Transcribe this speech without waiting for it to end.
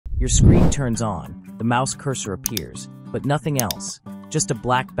Your screen turns on, the mouse cursor appears, but nothing else, just a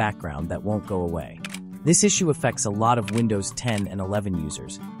black background that won't go away. This issue affects a lot of Windows 10 and 11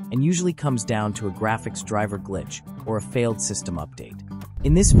 users, and usually comes down to a graphics driver glitch or a failed system update.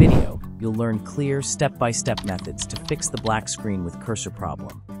 In this video, you'll learn clear, step-by-step methods to fix the black screen with cursor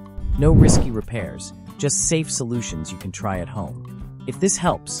problem. No risky repairs, just safe solutions you can try at home. If this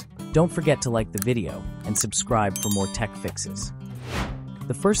helps, don't forget to like the video and subscribe for more tech fixes.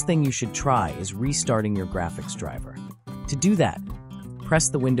 The first thing you should try is restarting your graphics driver. To do that, press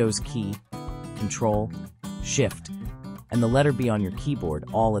the Windows key, Control, Shift, and the letter B on your keyboard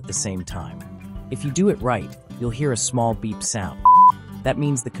all at the same time. If you do it right, you'll hear a small beep sound. That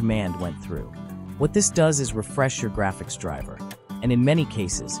means the command went through. What this does is refresh your graphics driver, and in many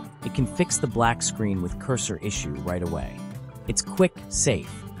cases, it can fix the black screen with cursor issue right away. It's quick,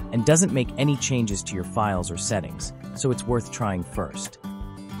 safe, and doesn't make any changes to your files or settings, so it's worth trying first.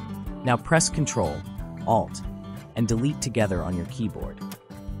 Now press Ctrl, Alt, and Delete together on your keyboard.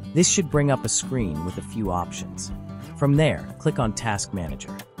 This should bring up a screen with a few options. From there, click on Task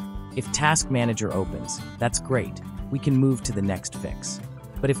Manager. If Task Manager opens, that's great. We can move to the next fix.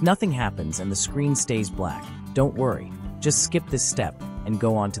 But if nothing happens and the screen stays black, don't worry. Just skip this step and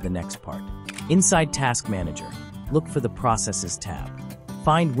go on to the next part. Inside Task Manager, look for the Processes tab.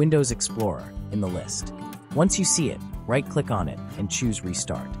 Find Windows Explorer in the list. Once you see it, right-click on it and choose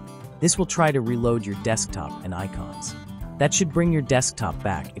Restart. This will try to reload your desktop and icons. That should bring your desktop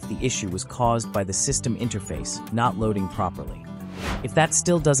back if the issue was caused by the system interface not loading properly. If that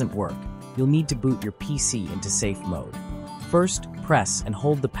still doesn't work, you'll need to boot your PC into safe mode. First, press and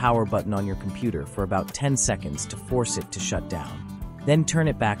hold the power button on your computer for about 10 seconds to force it to shut down. Then turn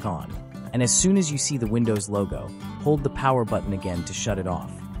it back on, and as soon as you see the Windows logo, hold the power button again to shut it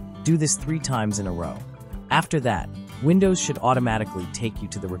off. Do this 3 times in a row. After that, Windows should automatically take you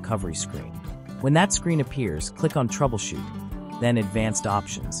to the recovery screen. When that screen appears, click on Troubleshoot, then Advanced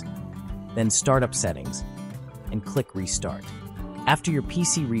Options, then Startup Settings, and click Restart. After your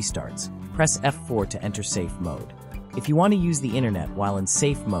PC restarts, press F4 to enter safe mode. If you want to use the internet while in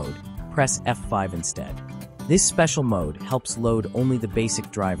safe mode, press F5 instead. This special mode helps load only the basic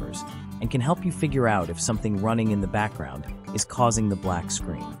drivers and can help you figure out if something running in the background is causing the black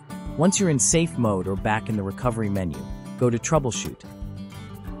screen. Once you're in safe mode or back in the recovery menu, go to Troubleshoot,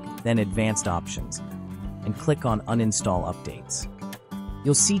 then Advanced Options, and click on Uninstall Updates.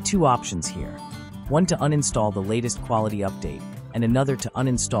 You'll see 2 options here, one to uninstall the latest quality update and another to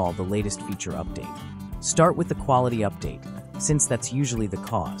uninstall the latest feature update. Start with the quality update, since that's usually the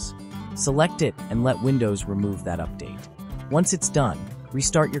cause. Select it and let Windows remove that update. Once it's done,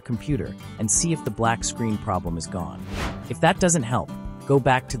 restart your computer and see if the black screen problem is gone. If that doesn't help, go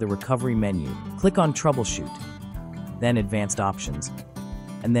back to the recovery menu, click on Troubleshoot, then Advanced Options,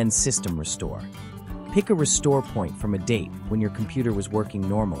 and then System Restore. Pick a restore point from a date when your computer was working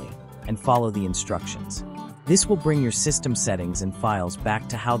normally and follow the instructions. This will bring your system settings and files back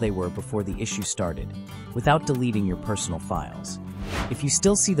to how they were before the issue started, without deleting your personal files. If you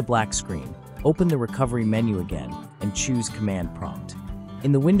still see the black screen, open the recovery menu again and choose Command Prompt.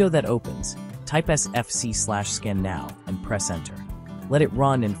 In the window that opens, type SFC/scan now and press Enter. Let it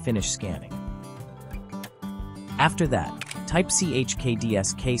run and finish scanning. After that, type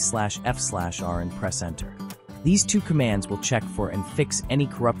CHKDSK/F/R and press Enter. These 2 commands will check for and fix any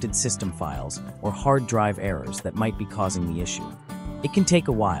corrupted system files or hard drive errors that might be causing the issue. It can take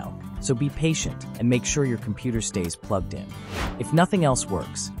a while, so be patient and make sure your computer stays plugged in. If nothing else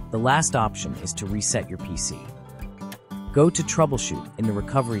works, the last option is to reset your PC. Go to Troubleshoot in the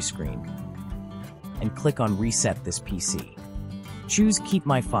recovery screen and click on Reset this PC. Choose Keep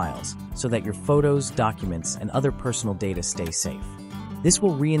My Files so that your photos, documents, and other personal data stay safe. This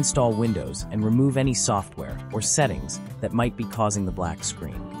will reinstall Windows and remove any software or settings that might be causing the black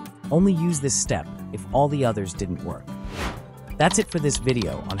screen. Only use this step if all the others didn't work. That's it for this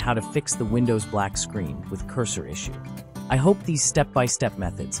video on how to fix the Windows black screen with cursor issue. I hope these step-by-step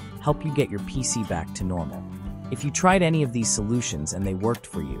methods help you get your PC back to normal. If you tried any of these solutions and they worked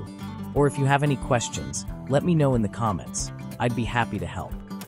for you, or if you have any questions, let me know in the comments. I'd be happy to help.